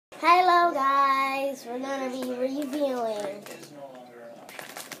guys, we're gonna be reviewing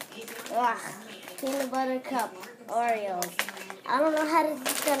peanut butter cup Oreos. I don't know how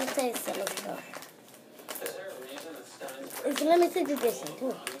this is gonna taste, so let's go. It's a limited edition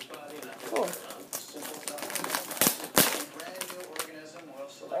too. Cool.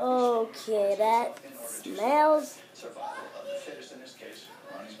 Okay, that smells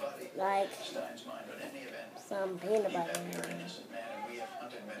like some peanut butter.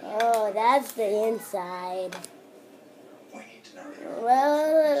 Oh, that's the inside.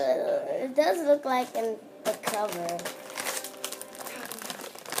 Well, it does look like in the cover.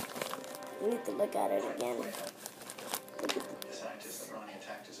 We need to look at it again.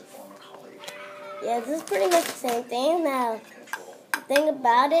 Yeah, this is pretty much the same thing. Now, the thing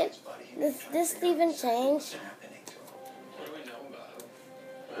about it, this even changed.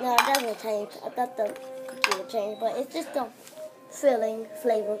 No, it doesn't change. I thought the cookie would change, but it's just a filling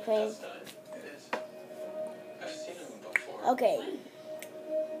flavor cream. Okay.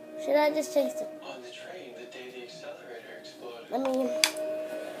 Should I just taste it? On the train, the day the accelerator exploded. I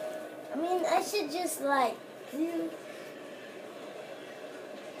mean, I should just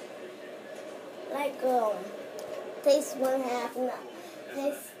taste one half and not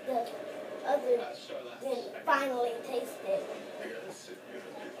taste the other, then finally taste it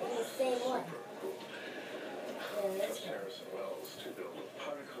in the same way. Harrison Wells to build a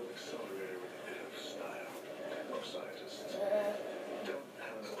particle accelerator with a bit of style. Most scientists don't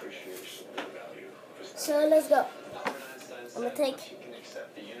have an appreciation of the value of his. So let's go. I'm gonna take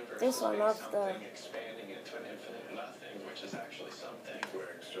this one off the. Expanding into an infinite nothing, which is actually something.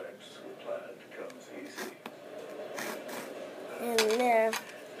 Wearing stripes with plaid becomes easy. And there.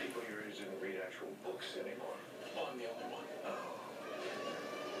 People your age didn't read actual books anymore. Well, I'm the only one. Oh.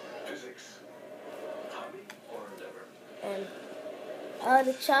 Physics. Hobby or endeavor? And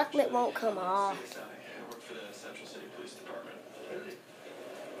the chocolate won't come off. I work for the Central City Police Department. Really?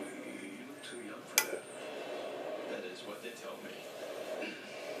 You look too young for that. That is what they tell me.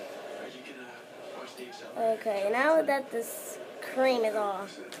 Are you gonna watch the accelerator? Okay, now that this cream is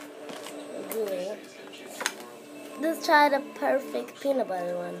off, good. Let's try the perfect peanut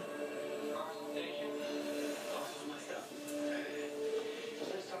butter one.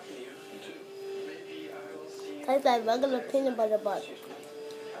 Tastes like regular peanut butter, but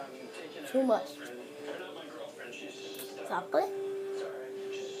too much. Chocolate?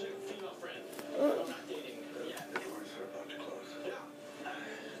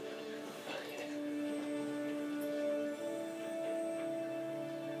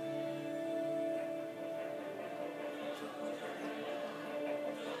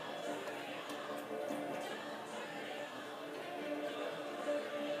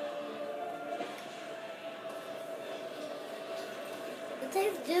 It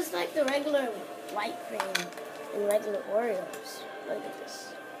tastes just like the regular white cream and regular Oreos. Look at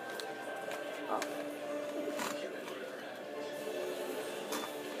this. Oh.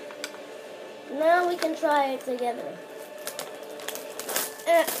 Now we can try it together.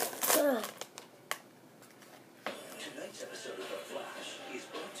 Tonight's episode of The Flash is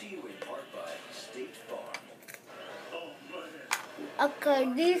brought to you in part by State Farm. Okay,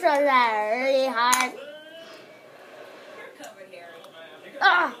 these are really hard.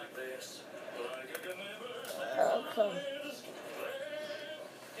 Ah! Okay.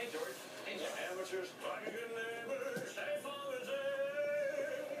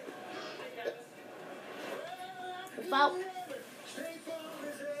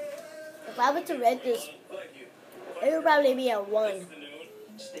 If I were to rate this, it would probably be a 1.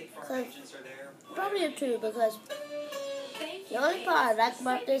 Probably a 2, because the only part I like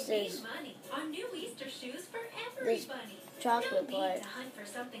about this is this chocolate part,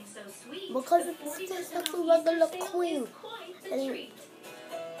 because it's just like a regular cream, and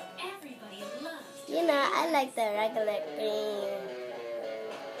you know, I like the regular cream.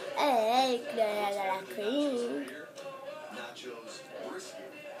 I like the regular cream.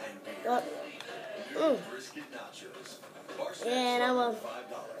 And I'm gonna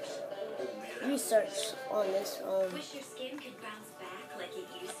research on this.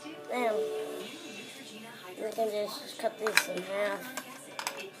 Damn. We can just cut this in half.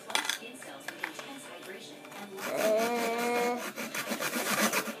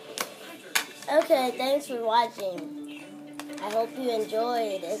 Okay, thanks for watching. I hope you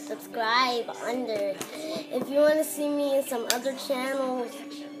enjoyed, and subscribe under. If you want to see me in some other channels,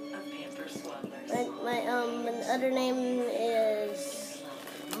 my other name is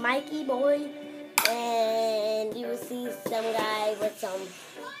Mikey Boy, and you will see some guy with some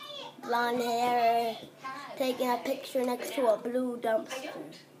blonde hair taking a picture next to a blue dumpster.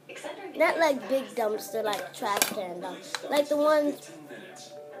 Not like big dumpster, like trash can dumpster. Like the ones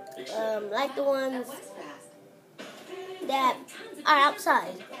that are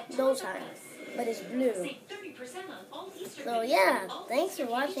outside. Those are. But it's blue. So yeah, thanks for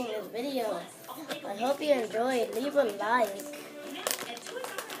watching this video. I hope you enjoyed. Leave a like.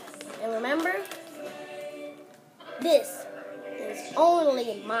 And remember, this is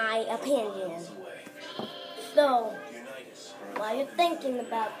only my opinion. So, while you're thinking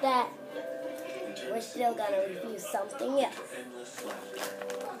about that, we're still gonna review something else.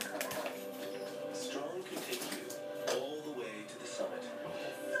 Strong can take you all the way to the summit.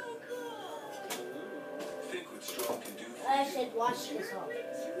 Think what Strong can do for I you. should watch this one.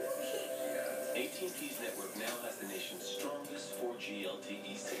 AT&T's network now has the nation's strongest 4G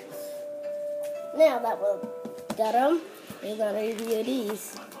LTE signal. Now that we've got them, we're gonna review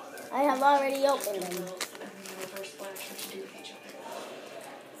these. I have already opened them.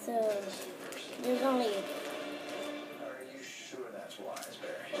 So, there's only... Are you sure that's wise,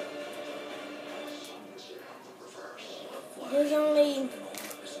 Barry? There's only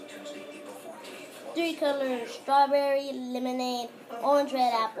 3 colors: strawberry, lemonade, orange,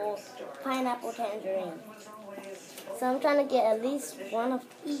 red apple, pineapple, tangerine. So I'm trying to get at least one of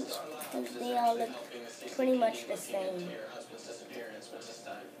each because they all look pretty much the same.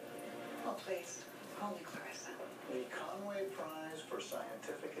 Oh, please. Call me Clarissa. The Conway Prize for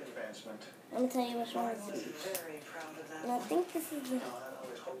Scientific Advancement. Let me tell you which one is I'm each. very proud of that. And I think this is the... I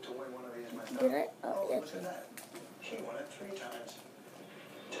always hoped to win one of these myself. Did I? Oh, yes. Look at that. He won it 3 times.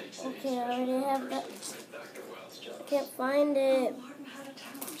 Okay, I already have that. I can't find it. Martin had a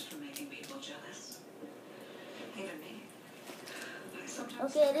talent for making people jealous. Even me. I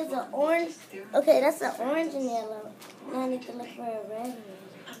sometimes Okay, there's an orange. Okay, that's an orange and yellow. Now I need to look for a red one.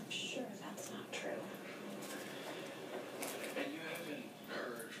 I'm sure that's not true. And you haven't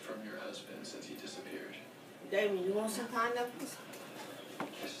heard from your husband since he disappeared. Damien, you want some pineapples?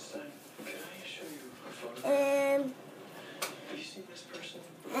 Yes, son. Can I show you a photo? And Have you seen this person?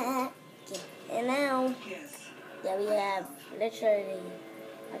 and now, Yes. yeah, we have literally.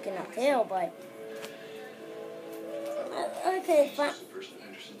 I cannot tell, but okay, This is the person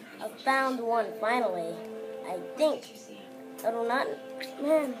Anderson, your I husband. found one finally. I think. Did you see? I do not.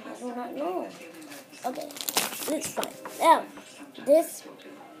 Man, I do not know. Okay, it's fine. Now, this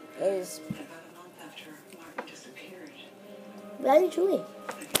is About a month after Martin disappeared, very chewy.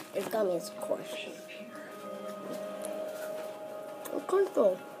 It's gummy, of course. showed up here. It's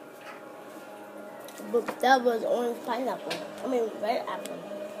comfortable. But that was orange pineapple. I mean, red apple.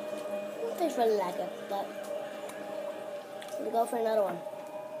 It tastes really like it, but we'll go for another one.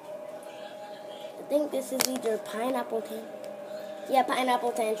 I think this is either pineapple yeah,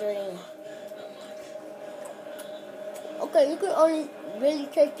 pineapple tangerine. Okay, you can only really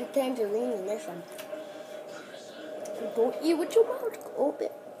taste the tangerine in this one. Don't eat with your mouth open.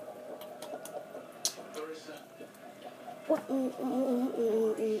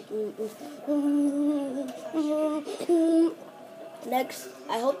 Next,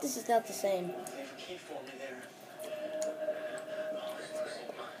 I hope this is not the same. Leave a key for me there.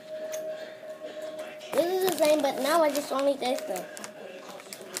 This is the same, but now I just only taste the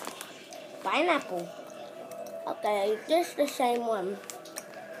pineapple. Okay, just the same one.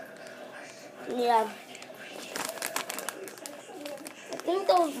 Yeah. I think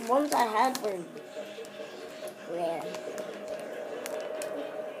those ones I had were rare.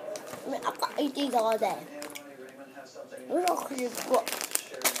 I mean, I could eat these all day. Those are pretty good.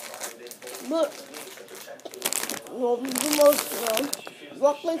 But, the most,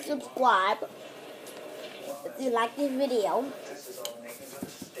 roughly subscribe if you like this video.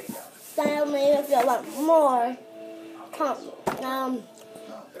 Tell me if you want more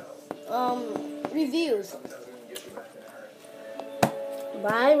reviews.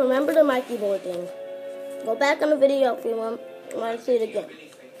 Bye. Remember the Mikey board thing. Go back on the video if you want to see it again.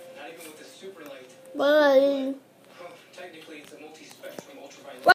 Bye.